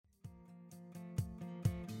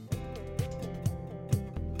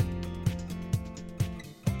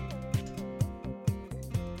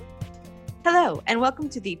Hello, and welcome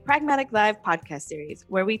to the Pragmatic Live podcast series,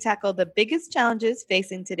 where we tackle the biggest challenges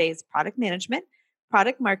facing today's product management,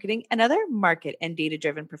 product marketing, and other market and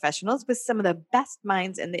data-driven professionals with some of the best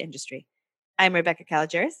minds in the industry. I'm Rebecca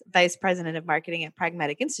Calageris, Vice President of Marketing at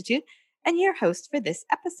Pragmatic Institute, and your host for this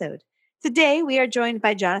episode. Today, we are joined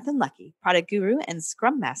by Jonathan Lucky, Product Guru and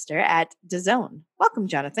Scrum Master at DAZN. Welcome,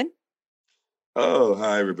 Jonathan. Oh,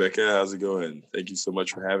 hi, Rebecca. How's it going? Thank you so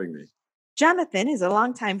much for having me. Jonathan is a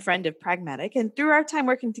longtime friend of Pragmatic, and through our time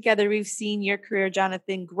working together, we've seen your career,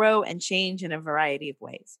 Jonathan, grow and change in a variety of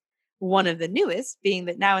ways. One of the newest being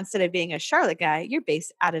that now, instead of being a Charlotte guy, you're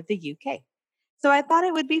based out of the UK. So I thought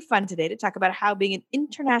it would be fun today to talk about how being an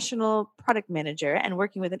international product manager and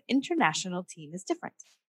working with an international team is different.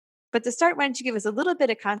 But to start, why don't you give us a little bit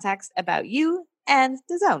of context about you and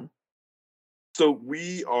DAZN? So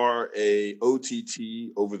we are a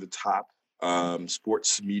OTT, over the top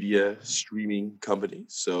sports media streaming company.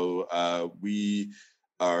 So we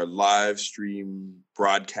are live stream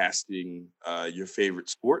broadcasting your favorite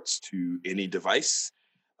sports to any device,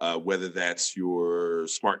 whether that's your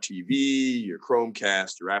smart TV, your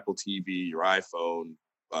Chromecast, your Apple TV, your iPhone,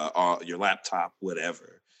 your laptop,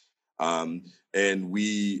 whatever. And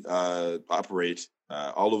we operate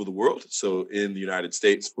all over the world. So in the United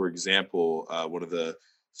States, for example, one of the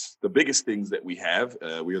biggest things that we have,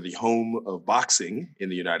 we are the home of boxing in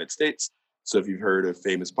the United States. So if you've heard of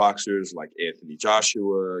famous boxers like Anthony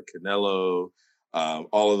Joshua, Canelo,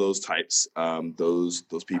 all of those types, those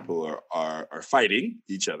people are fighting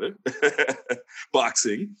each other,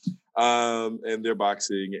 boxing, and they're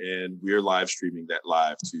boxing, and we're live streaming that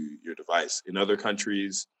live to your device. In other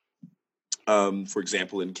countries, for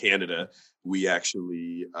example, in Canada, we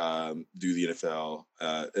actually do the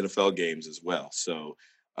NFL games as well. So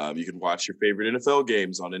you can watch your favorite NFL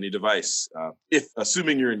games on any device, if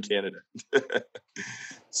assuming you're in Canada.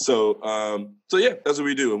 So yeah, that's what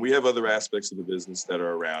we do, and we have other aspects of the business that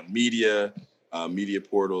are around media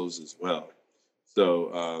portals as well.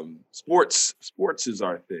 So sports is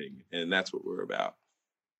our thing, and that's what we're about.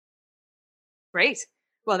 Great.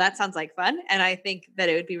 Well, that sounds like fun. And I think that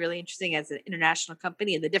it would be really interesting as an international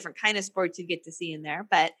company and the different kind of sports you get to see in there.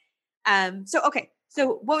 But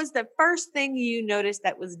so what was the first thing you noticed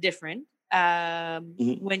that was different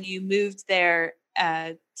when you moved there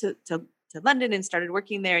to London and started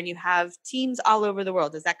working there, and you have teams all over the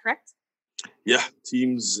world? Is that correct? Yeah,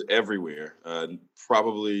 teams everywhere.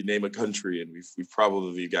 Probably name a country, and we've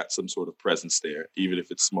probably got some sort of presence there, even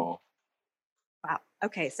if it's small. Wow.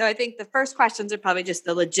 Okay. So I think the first questions are probably just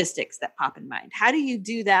the logistics that pop in mind. How do you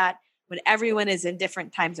do that when everyone is in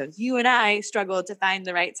different time zones? You and I struggle to find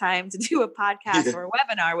the right time to do a podcast or a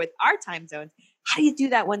webinar with our time zones. How do you do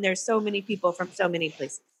that when there's so many people from so many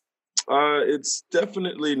places? It's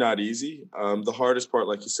definitely not easy. The hardest part,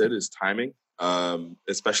 like you said, is timing,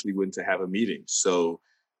 especially when to have a meeting. So,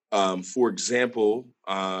 for example,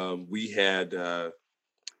 we had...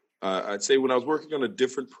 I'd say when I was working on a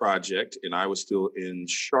different project and I was still in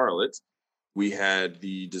Charlotte, we had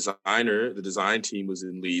the design team was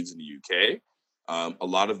in Leeds in the UK. A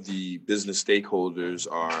lot of the business stakeholders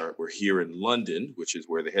were here in London, which is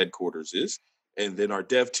where the headquarters is. And then our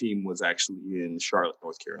dev team was actually in Charlotte,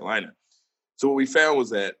 North Carolina. So what we found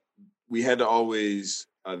was that we had to always,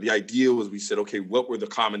 the idea was we said, okay, what were the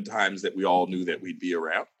common times that we all knew that we'd be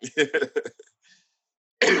around?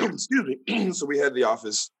 Excuse me. So we had the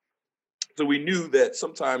office. So we knew that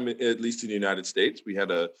sometime, at least in the United States, we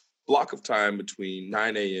had a block of time between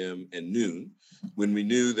 9 a.m. and noon when we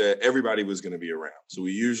knew that everybody was going to be around. So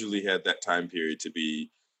we usually had that time period to be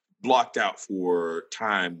blocked out for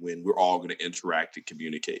time when we're all going to interact and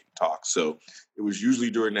communicate and talk. So it was usually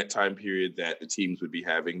during that time period that the teams would be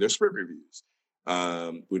having their sprint reviews,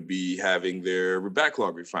 would be having their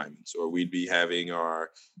backlog refinements, or we'd be having our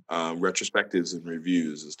retrospectives and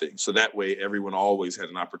reviews and things. So that way, everyone always had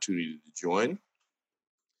an opportunity to join.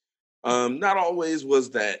 Not always was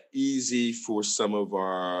that easy for some of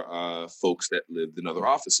our folks that lived in other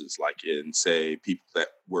offices, like in, say, people that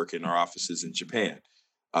work in our offices in Japan,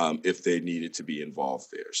 if they needed to be involved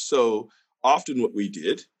there. So often what we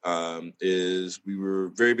did is we were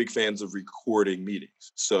very big fans of recording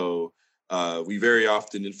meetings. So we very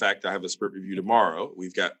often, in fact, I have a sprint review tomorrow.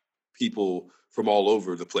 We've got people from all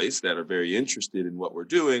over the place that are very interested in what we're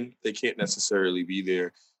doing. They can't necessarily be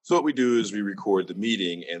there. So what we do is we record the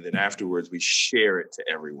meeting, and then afterwards we share it to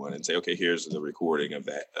everyone and say, okay, here's the recording of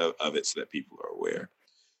that of it so that people are aware.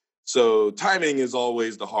 So timing is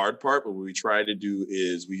always the hard part, but what we try to do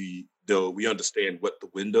is we understand what the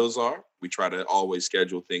windows are. We try to always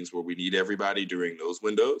schedule things where we need everybody during those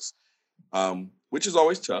windows, which is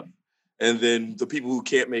always tough. And then the people who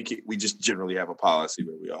can't make it, we just generally have a policy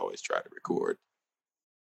where we always try to record.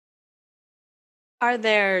 Are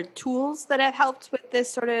there tools that have helped with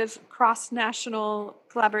this sort of cross-national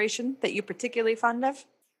collaboration that you're particularly fond of?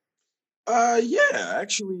 Yeah,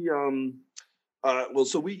 actually, well,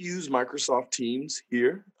 so we use Microsoft Teams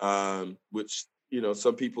here, which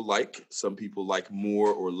some people like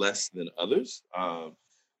more or less than others. Uh,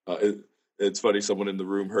 it, it's funny. Someone in the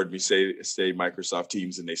room heard me say Microsoft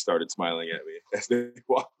Teams, and they started smiling at me as they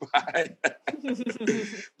walked by.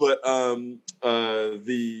 But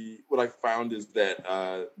the what I found is that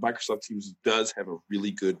Microsoft Teams does have a really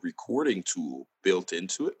good recording tool built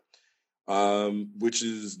into it, which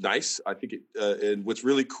is nice. I think and what's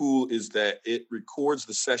really cool is that it records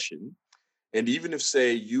the session. And even if,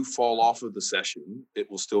 say, you fall off of the session, it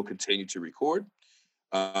will still continue to record.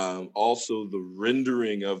 Also, the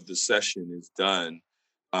rendering of the session is done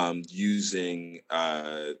using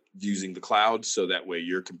the cloud, so that way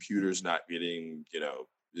your computer's not getting,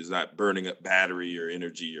 is not burning up battery or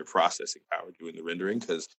energy or processing power doing the rendering,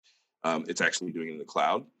 because it's actually doing it in the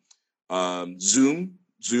cloud.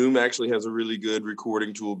 Zoom actually has a really good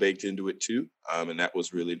recording tool baked into it too, and that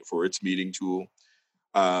was really for its meeting tool.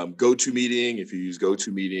 GoToMeeting, if you use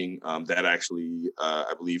GoToMeeting, that actually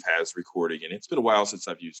I believe has recording, and it's been a while since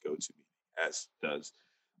I've used GoToMeeting, as does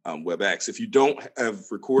WebEx. If you don't have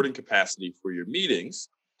recording capacity for your meetings,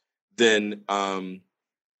 then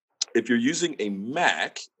if you're using a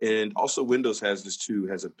Mac, and also Windows has this too,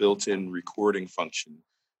 has a built-in recording function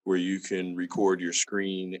where you can record your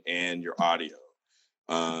screen and your audio.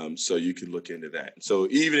 So you can look into that. So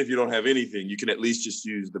even if you don't have anything, you can at least just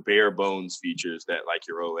use the bare bones features that like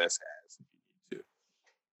your OS has. If you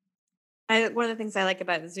need to. One of the things I like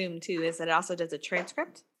about Zoom too is that it also does a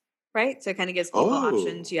transcript, right? So it kind of gives people Oh,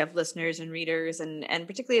 options. You have listeners and readers, and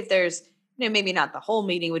particularly if there's, maybe not the whole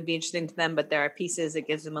meeting would be interesting to them, but there are pieces, it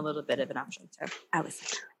gives them a little bit of an option. So I was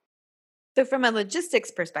like, so from a logistics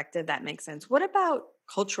perspective, that makes sense. What about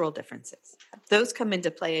cultural differences? Those come into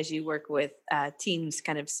play as you work with teams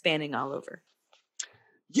kind of spanning all over.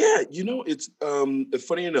 yeah. It's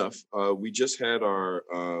funny enough. We just had our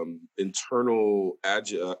internal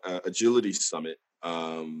agility summit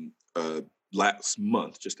last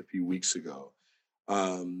month, just a few weeks ago,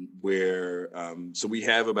 where so we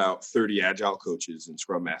have about 30 agile coaches and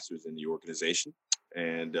scrum masters in the organization,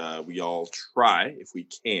 and we all try, if we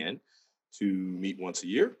can, to meet once a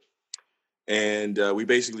year. And we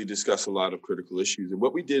basically discuss a lot of critical issues. And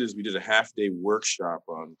what we did is we did a half-day workshop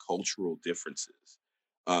on cultural differences.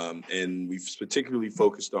 And we've particularly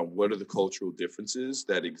focused on what are the cultural differences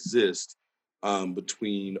that exist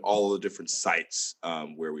between all the different sites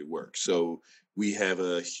where we work. So we have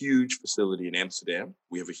a huge facility in Amsterdam.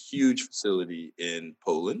 We have a huge facility in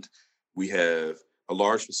Poland. We have a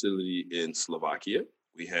large facility in Slovakia.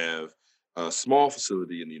 We have a small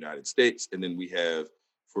facility in the United States. And then we have,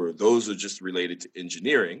 for those are just related to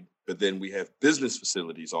engineering, but then we have business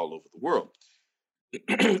facilities all over the world.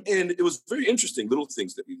 And it was very interesting little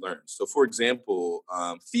things that we learned. So, for example,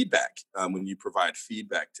 feedback. When you provide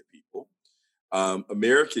feedback to people,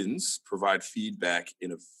 Americans provide feedback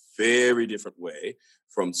in a very different way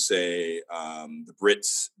from, say, the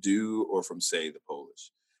Brits do, or from, say, the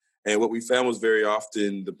Polish. And what we found was very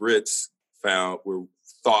often the Brits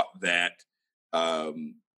thought that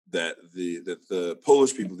the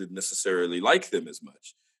Polish people didn't necessarily like them as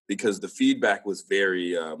much, because the feedback was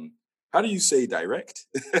very how do you say direct?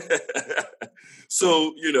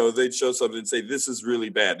 So, they'd show something and say, this is really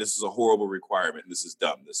bad. This is a horrible requirement. This is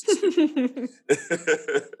dumb. This is stupid.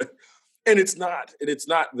 And it's not. And it's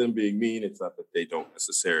not them being mean. It's not that they don't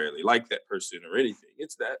necessarily like that person or anything.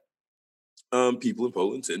 It's that people in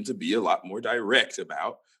Poland tend to be a lot more direct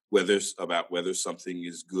about whether something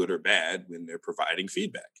is good or bad when they're providing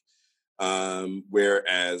feedback.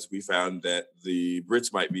 Whereas we found that the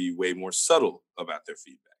Brits might be way more subtle about their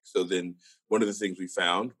feedback. So then one of the things we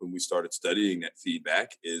found when we started studying that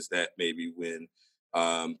feedback is that maybe when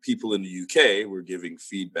people in the UK were giving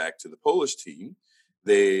feedback to the Polish team,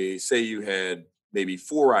 they say you had maybe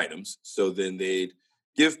 4 items. So then they'd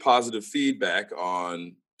give positive feedback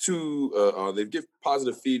on they'd give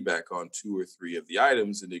positive feedback on 2 or 3 of the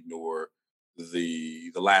items and ignore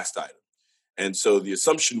the last item. And so the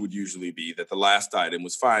assumption would usually be that the last item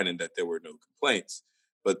was fine and that there were no complaints.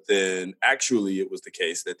 But then actually it was the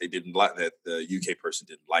case that that the UK person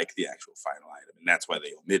didn't like the actual final item, and that's why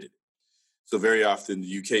they omitted it. So very often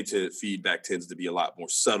the UK feedback tends to be a lot more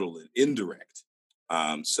subtle and indirect.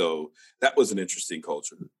 So that was an interesting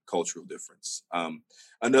cultural difference.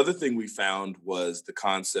 Another thing we found was the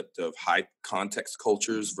concept of high context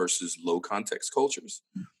cultures versus low context cultures.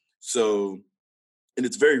 So, and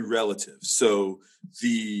it's very relative. So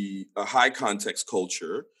the a high context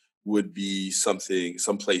culture would be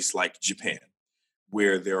someplace like Japan,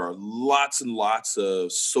 where there are lots and lots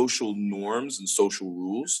of social norms and social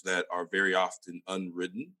rules that are very often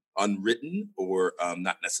unwritten or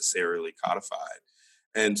not necessarily codified.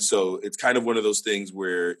 And so it's kind of one of those things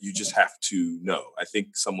where you just have to know. I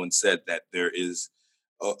think someone said that there is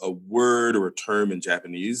a word or a term in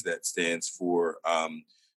Japanese that stands for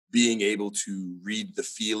being able to read the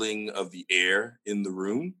feeling of the air in the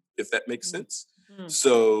room, if that makes sense. Mm-hmm.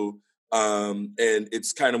 So, and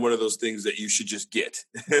it's kind of one of those things that you should just get.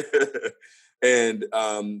 And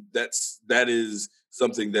that is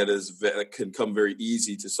something that can come very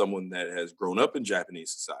easy to someone that has grown up in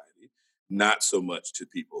Japanese society, not so much to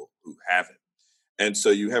people who haven't. And so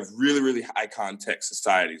you have really, really high context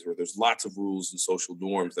societies where there's lots of rules and social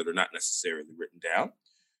norms that are not necessarily written down.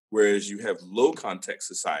 Whereas you have low context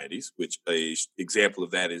societies, which a example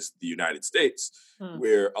of that is the United States, Hmm.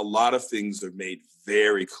 where a lot of things are made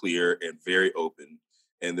very clear and very open.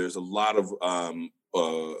 And there's a lot of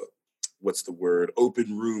what's the word,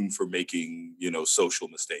 open room for making, social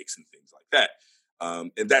mistakes and things like that.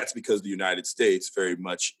 And that's because the United States very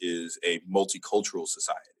much is a multicultural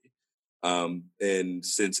society. And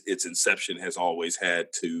since its inception has always had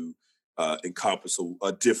to encompass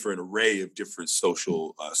a different array of different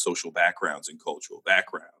social backgrounds and cultural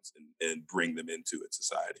backgrounds, and bring them into its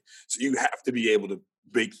society. So you have to be able to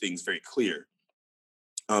make things very clear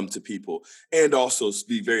to people, and also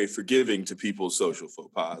be very forgiving to people's social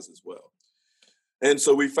faux pas as well. And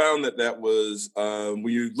so we found that was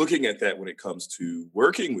when you're looking at that when it comes to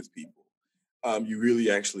working with people, you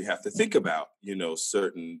really actually have to think about,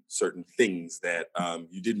 certain things that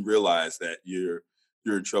you didn't realize that you're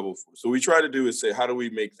in trouble for. So we try to do is say, how do we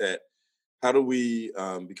make that? How do we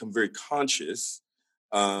become very conscious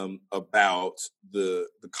about the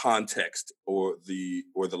context or the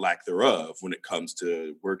lack thereof when it comes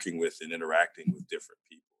to working with and interacting with different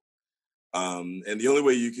people? And the only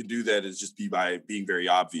way you can do that is just by being very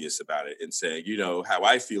obvious about it and saying, how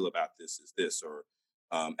I feel about this is this, or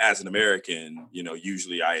as an American,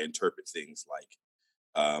 usually I interpret things like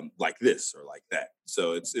this or like that.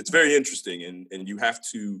 So it's very interesting, and you have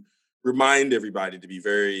to remind everybody to be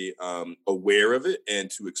very aware of it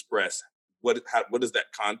and to express what is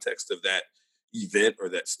that context of that event or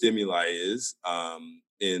that stimuli is from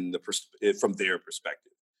their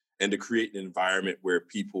perspective, and to create an environment where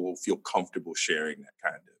people feel comfortable sharing that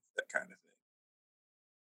kind of thing.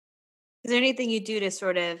 Is there anything you do to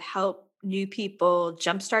sort of help new people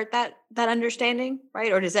jumpstart that understanding,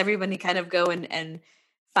 right? Or does everybody kind of go and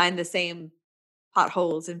find the same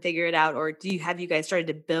potholes and figure it out? Or have you guys started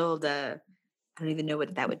to build I don't even know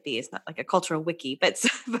what that would be. It's not like a cultural wiki, but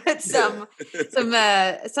but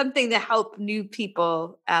something to help new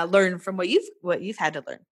people learn from what you've had to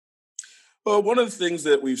learn. Well, one of the things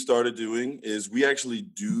that we've started doing is we actually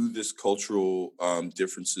do this cultural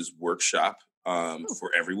differences workshop Oh,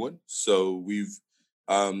 for everyone. So we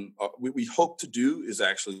hope to do is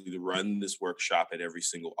actually to run this workshop at every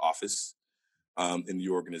single office in the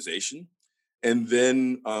organization. And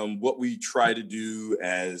then what we try to do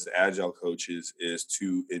as agile coaches is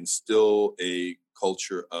to instill a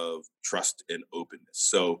culture of trust and openness.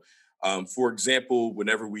 So, for example,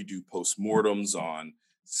 whenever we do postmortems on,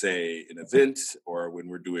 say, an event, or when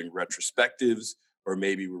we're doing retrospectives, or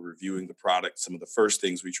maybe we're reviewing the product, some of the first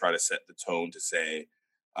things we try to set the tone to say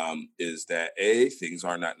is that things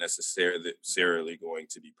are not necessarily going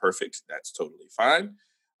to be perfect. That's totally fine.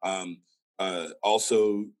 Um,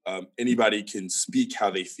 also, anybody can speak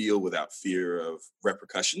how they feel without fear of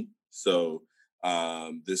repercussion. So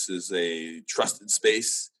this is a trusted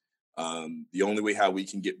space. The only way how we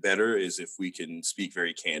can get better is if we can speak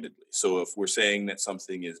very candidly. So if we're saying that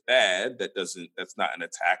something is bad, that's not an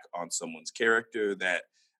attack on someone's character.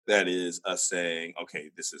 That is us saying, okay,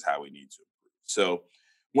 this is how we need to improve. So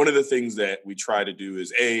one of the things that we try to do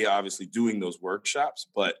is obviously doing those workshops,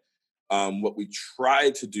 but what we try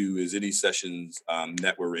to do is any sessions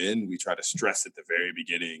that we're in, we try to stress at the very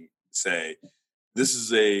beginning, say, this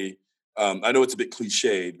is I know it's a bit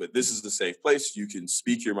cliched, but this is the safe place. You can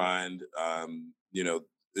speak your mind.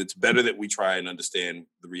 It's better that we try and understand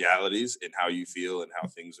the realities and how you feel and how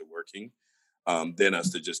things are working than us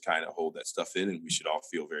to just kind of hold that stuff in. And we should all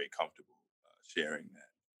feel very comfortable sharing that.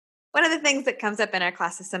 one of the things that comes up in our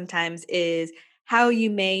classes sometimes is how you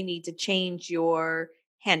may need to change your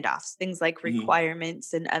handoffs, things like Hmm.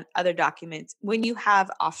 requirements and other documents when you have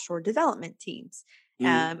offshore development teams.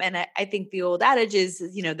 Hmm. And I think the old adage is,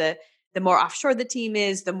 the more offshore the team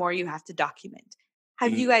is, the more you have to document.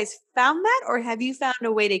 Have you guys found that, or have you found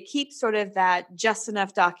a way to keep sort of that just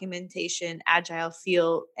enough documentation, agile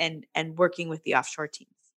feel, and working with the offshore teams?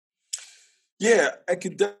 Yeah, I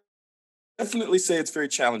could definitely say it's very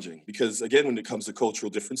challenging because, again, when it comes to cultural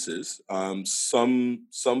differences, some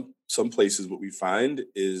places what we find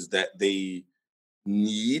is that they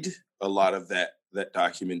need a lot of that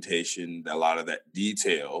documentation, a lot of that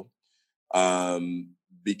detail, um,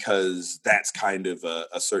 because that's kind of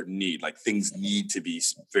a certain need. Like things need to be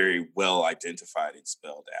very well identified and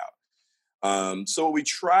spelled out. So what we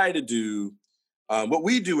try to do, what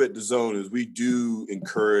we do at the Zone is we do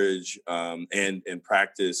encourage and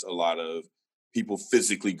practice a lot of people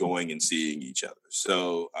physically going and seeing each other.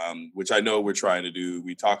 So, which I know we're trying to do.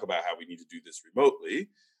 We talk about how we need to do this remotely,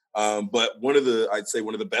 but I'd say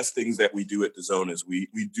one of the best things that we do at the Zone is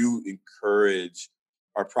we do encourage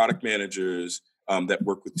our product managers that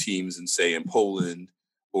work with teams in, say, in Poland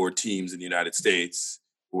or teams in the United States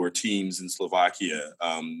or teams in Slovakia.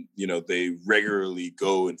 They regularly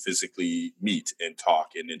go and physically meet and talk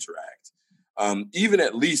and interact, even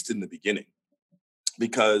at least in the beginning,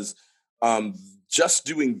 because just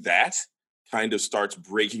doing that kind of starts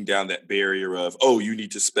breaking down that barrier of, oh, you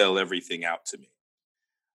need to spell everything out to me.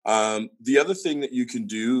 The other thing that you can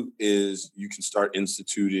do is you can start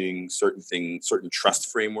instituting certain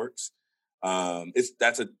trust frameworks.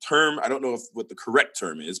 That's a term. I don't know what the correct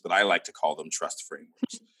term is, but I like to call them trust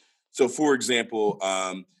frameworks. So, for example,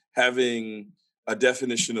 having a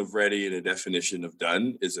definition of ready and a definition of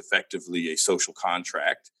done is effectively a social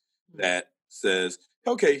contract that says,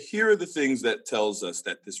 okay, here are the things that tells us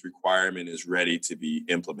that this requirement is ready to be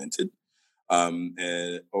implemented.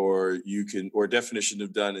 Or definition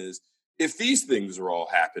of done is if these things are all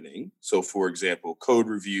happening. So, for example, code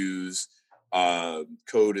reviews,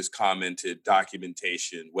 code is commented,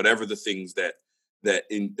 documentation, whatever the things that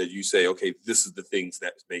you say, okay, this is the things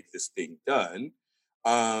that make this thing done.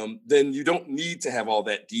 Then you don't need to have all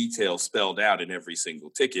that detail spelled out in every single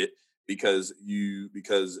ticket because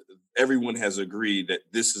everyone has agreed that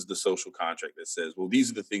this is the social contract that says, well,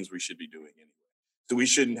 these are the things we should be doing anyway. So we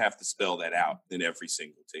shouldn't have to spell that out in every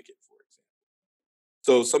single ticket, for example.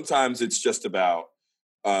 So sometimes it's just about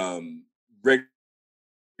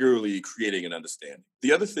regularly creating an understanding.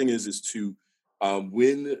 The other thing is to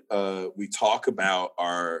when we talk about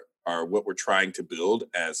our what we're trying to build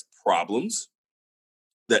as problems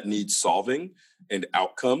that need solving and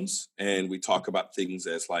outcomes, and we talk about things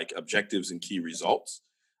as like objectives and key results.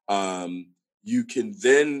 You can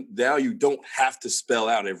then now you don't have to spell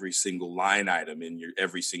out every single line item in your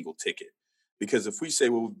every single ticket, because if we say,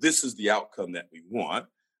 well, this is the outcome that we want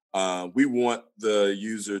the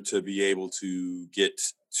user to be able to get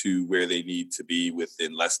to where they need to be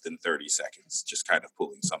within less than 30 seconds, just kind of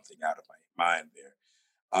pulling something out of my mind there.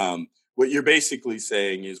 What you're basically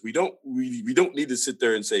saying is we don't need to sit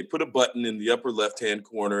there and say, put a button in the upper left-hand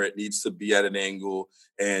corner. It needs to be at an angle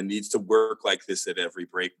and needs to work like this at every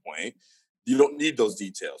breakpoint. You don't need those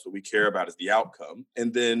details. What we care about is the outcome.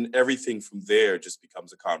 And then everything from there just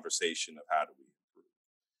becomes a conversation of how do we improve.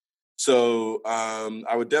 So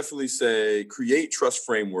I would definitely say create trust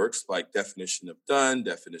frameworks like definition of done,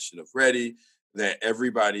 definition of ready, that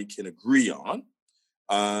everybody can agree on.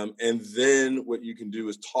 And then what you can do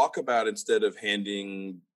is talk about, instead of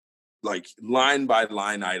handing like line by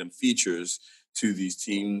line item features to these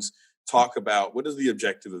teams, talk about what is the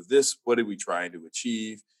objective of this? What are we trying to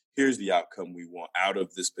achieve? Here's the outcome we want out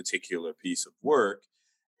of this particular piece of work.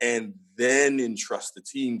 And then entrust the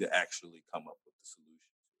team to actually come up with the solution.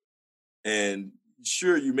 And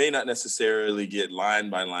sure, you may not necessarily get line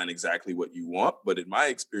by line exactly what you want, but in my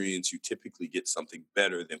experience, you typically get something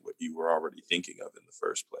better than what you were already thinking of in the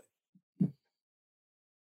first place.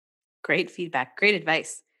 Great feedback. Great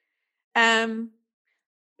advice.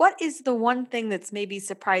 What is the one thing that's maybe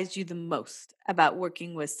surprised you the most about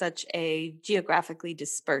working with such a geographically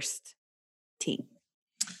dispersed team?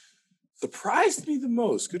 Surprised me the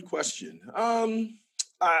most? Good question.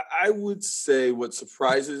 I would say what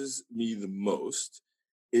surprises me the most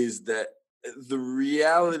is that the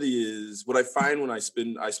reality is what I find when I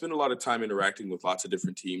spend a lot of time interacting with lots of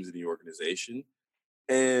different teams in the organization.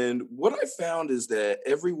 And what I found is that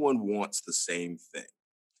everyone wants the same thing.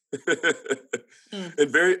 Mm.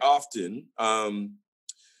 And very often,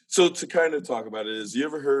 so to kind of talk about it, is you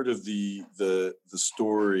ever heard of the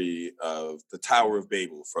story of the Tower of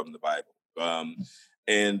Babel from the Bible?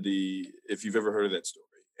 And if you've ever heard of that story.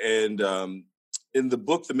 And in the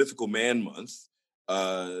book, The Mythical Man Month,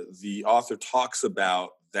 the author talks about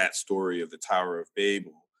that story of the Tower of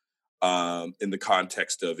Babel in the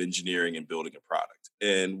context of engineering and building a product.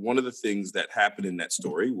 And one of the things that happened in that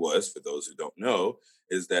story was, for those who don't know,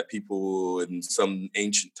 is that people in some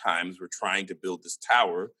ancient times were trying to build this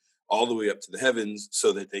tower all the way up to the heavens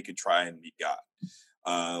so that they could try and meet God.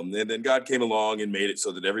 And then God came along and made it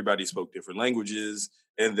so that everybody spoke different languages.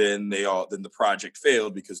 And then then the project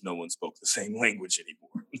failed because no one spoke the same language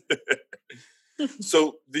anymore.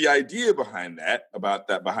 So the idea behind that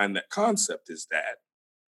concept is that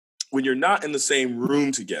when you're not in the same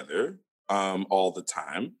room together all the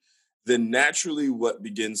time, then naturally what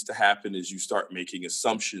begins to happen is you start making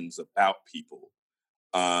assumptions about people,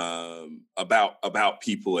 about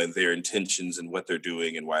people and their intentions and what they're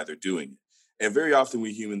doing and why they're doing it. And very often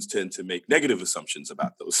we humans tend to make negative assumptions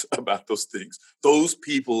about those about those things. Those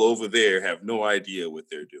people over there have no idea what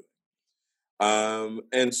they're doing.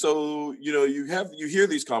 And so, you hear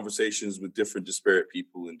these conversations with different disparate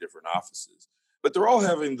people in different offices, but they're all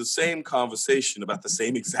having the same conversation about the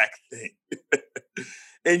same exact thing.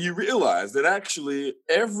 And you realize that actually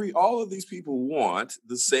all of these people want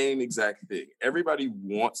the same exact thing. Everybody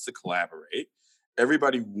wants to collaborate.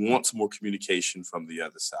 Everybody wants more communication from the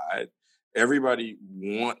other side. Everybody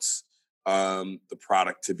wants the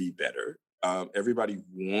product to be better. Everybody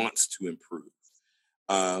wants to improve.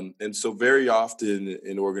 And so very often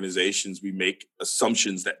in organizations, we make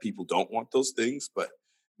assumptions that people don't want those things. But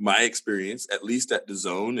my experience, at least at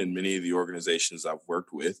DAZN and many of the organizations I've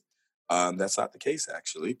worked with, that's not the case,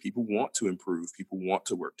 actually. People want to improve. People want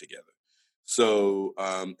to work together. So,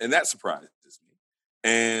 and that surprises me.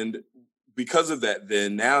 And because of that,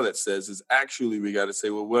 then now that says is actually we got to say,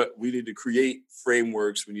 well, what we need to create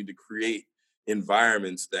frameworks. We need to create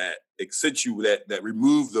environments that accentuate that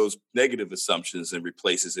remove those negative assumptions and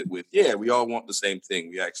replaces it with, yeah, we all want the same thing.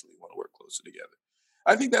 We actually want to work closer together.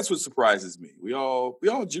 I think that's what surprises me. We all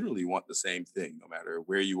generally want the same thing, no matter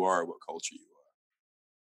where you are, or what culture you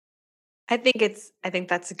I think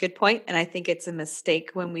that's a good point, and I think it's a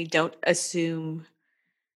mistake when we don't assume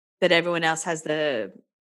that everyone else has the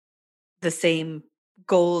same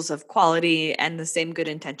goals of quality and the same good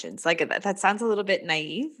intentions. Like that sounds a little bit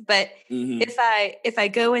naive, but are. Hmm. if I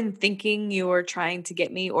go in thinking you're trying to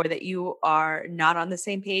get me or that you are not on the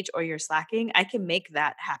same page or you're slacking, I can make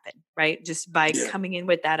that happen, right? Just by Yeah. coming in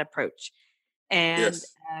with that approach. And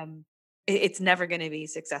Yes. it's never going to be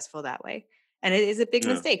successful that way. And it is a big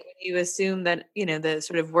Yeah. mistake when you assume that, the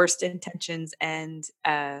sort of worst intentions and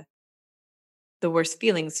the worst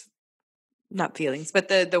feelings, not feelings, but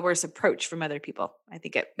the worst approach from other people. I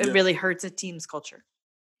think it Yeah. really hurts a team's culture.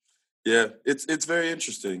 Yeah, it's very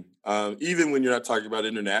interesting. Even when you're not talking about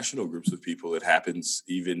international groups of people, it happens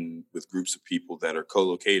even with groups of people that are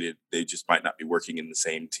co-located. They just might not be working in the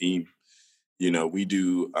same team. We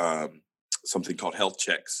do something called health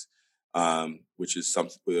checks, which is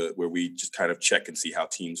something where we just kind of check and see how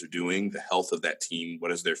teams are doing, the health of that team,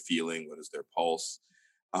 what is their feeling, what is their pulse.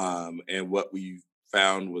 And what we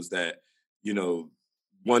found was that, you know,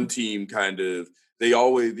 one team kind of, they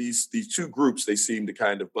always, these two groups, they seem to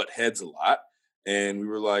kind of butt heads a lot. And we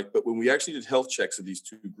were like, but when we actually did health checks of these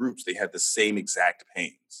two groups, they had the same exact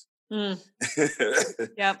pains. Mm,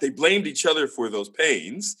 yep. They blamed each other for those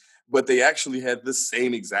pains, but they actually had the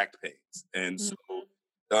same exact pains. And so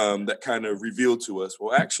Mhm. that kind of revealed to us,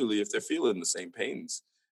 well, actually, if they're feeling the same pains,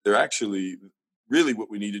 they're actually really what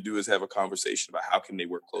we need to do is have a conversation about how can they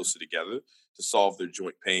work closer together to solve their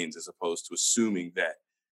joint pains, as opposed to assuming that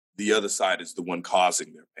the other side is the one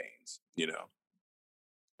causing their pains.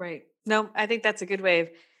 Right. No, I think that's a good way of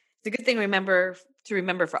it's a good thing to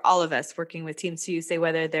remember for all of us working with teams to say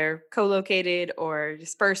whether they're co-located or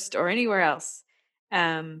dispersed or anywhere else.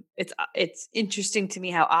 It's interesting to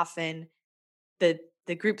me how often the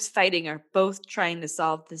groups fighting are both trying to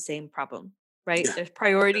solve the same problem, right? Yeah, Their yeah,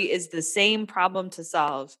 priority is the same problem to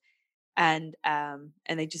solve, and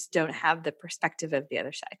they just don't have the perspective of the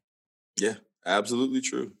other side. yeah, absolutely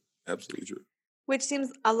true. Absolutely true. Which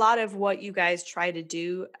seems a lot of what you guys try to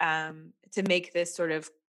do to make this sort of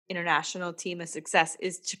international team a success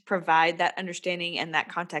is to provide that understanding and that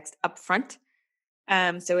context up front.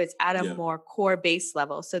 So it's at a Yeah, more core base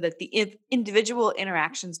level, so that the individual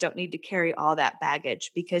interactions don't need to carry all that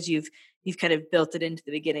baggage because you've kind of built it into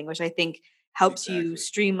the beginning, which I think helps you exactly.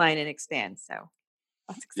 streamline and expand. So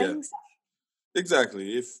that's Yeah, exciting stuff.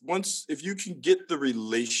 exactly. If you can get the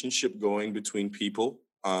relationship going between people,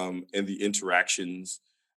 and the interactions,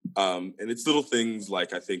 and it's little things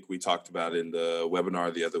like I think we talked about in the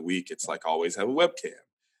webinar the other week. It's like always have a webcam.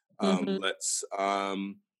 Um, Hmm. let's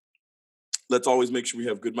um, let's always make sure we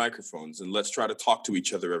have good microphones, and let's try to talk to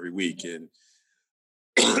each other every week. And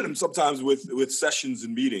sometimes with sessions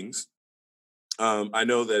and meetings, I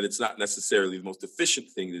know that it's not necessarily the most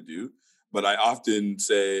efficient thing to do, But I often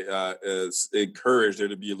say, encourage there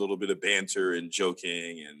to be a little bit of banter and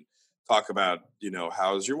joking and talk about,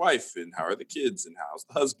 how's your wife and how are the kids and how's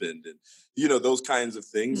the husband and, those kinds of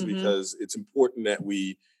things, Mm-hmm. because it's important that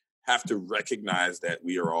we have to recognize that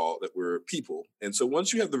we're people. And so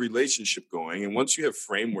once you have the relationship going and once you have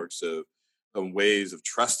frameworks of ways of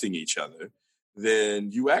trusting each other,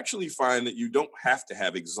 then you actually find that you don't have to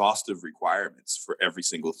have exhaustive requirements for every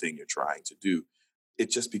single thing you're trying to do. It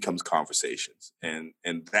just becomes conversations, and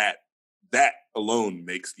that alone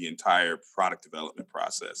makes the entire product development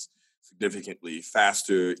process significantly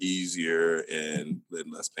faster, easier, and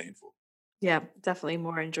less painful. Yeah, definitely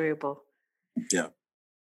more enjoyable. Yeah.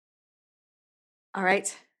 All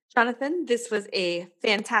right, Jonathan, this was a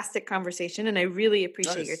fantastic conversation, and I really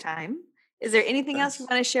appreciate your Nice. time. Is there anything else you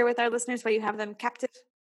Nice. want to share with our listeners while you have them captive?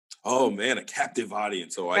 Oh man, a captive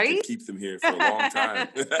audience, so I Right? could keep them here for a long time.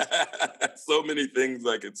 So many things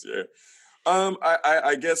I could share.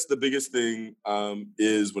 I guess the biggest thing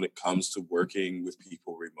is when it comes to working with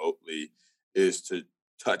people remotely is to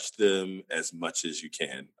touch them as much as you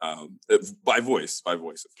can, by voice, by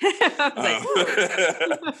voice. I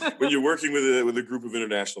was like, When ooh. you're working with a group of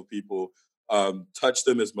international people, touch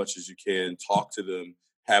them as much as you can, talk to them,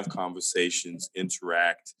 have conversations,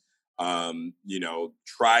 interact.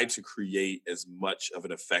 Try to create as much of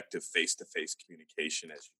an effective face-to-face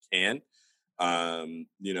communication as you can. Um,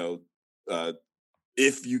 you know, uh,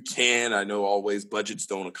 if you can, I know always budgets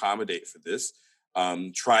don't accommodate for this.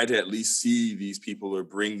 Try to at least see these people or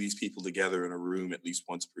bring these people together in a room at least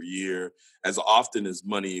once per year, as often as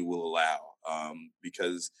money will allow,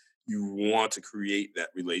 because you want to create that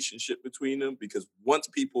relationship between them. Because once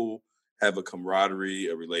people have a camaraderie,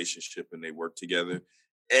 a relationship, and they work together,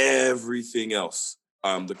 everything else,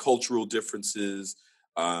 the cultural differences,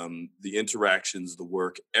 the interactions, the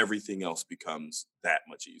work, everything else becomes that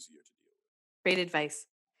much easier to deal Great advice.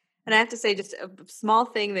 And I have to say, just a small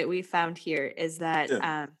thing that we found here is that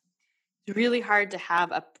with. it's really hard to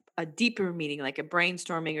have a deeper meeting, like a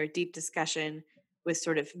brainstorming or deep discussion with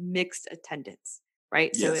sort of mixed attendance,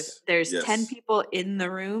 right? So if Yes, there's 10 yes, people in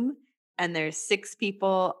the room and there's 6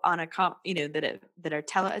 people on that are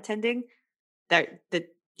teleattending, that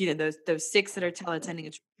those 6 that are teleattending,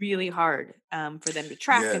 it's really hard for them to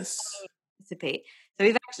track and yes, participate. So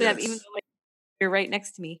we've actually have, even yes, though you're right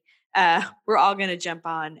next to me, we're all going to jump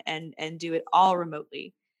on and do it all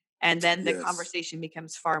remotely, and then the yes. conversation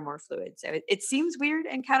becomes far more fluid. So it seems weird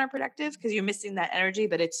and counterproductive because you're missing that energy,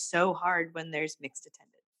 but it's so hard when there's mixed attendance.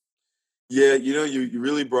 Yeah, you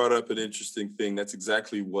really brought up an interesting thing. That's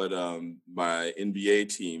exactly what my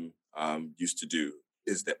NBA team used to do.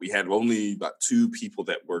 Is that we had only about 2 people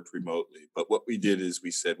that worked remotely, but what we did is we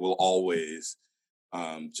said we'll always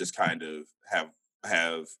just kind of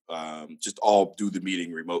have just all do the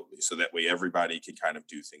meeting remotely, so that way everybody can kind of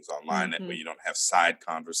do things online. That way Hmm. you don't have side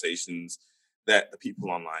conversations that the people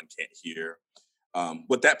online can't hear.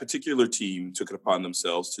 What that particular team took it upon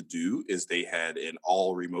themselves to do is they had an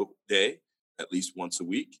all remote day at least once a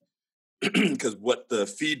week. Because what the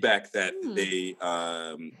feedback Hmm.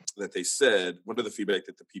 that they said, one of the feedback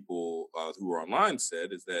that the people who were online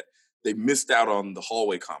said is that they missed out on the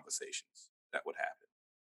hallway conversations that would happen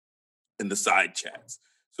in the side chats.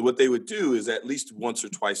 So what they would do is at least once or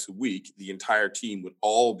twice a week, the entire team would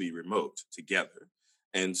all be remote together,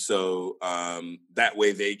 and so that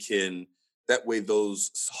way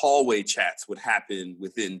those hallway chats would happen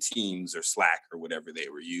within Teams or Slack or whatever they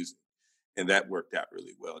were using, and that worked out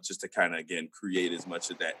really well. Just to kind of again create as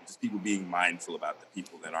much of that, just people being mindful about the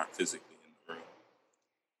people that aren't physically in the room.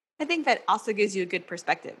 I think that also gives you a good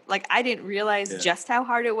perspective. Like, I didn't realize Yeah, just how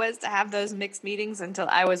hard it was to have those mixed meetings until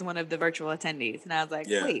I was one of the virtual attendees, and I was like,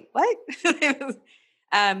 yeah, "Wait, what?"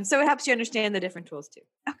 So it helps you understand the different tools too.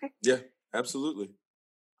 Okay. yeah, absolutely.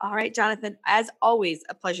 All right, Jonathan, as always,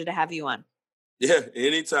 a pleasure to have you on. Yeah,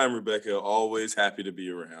 anytime, Rebecca. Always happy to be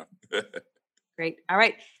around. Great. All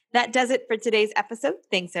right. That does it for today's episode.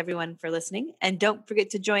 Thanks everyone for listening. And don't forget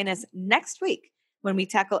to join us next week when we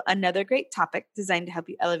tackle another great topic designed to help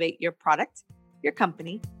you elevate your product, your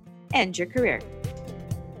company, and your career.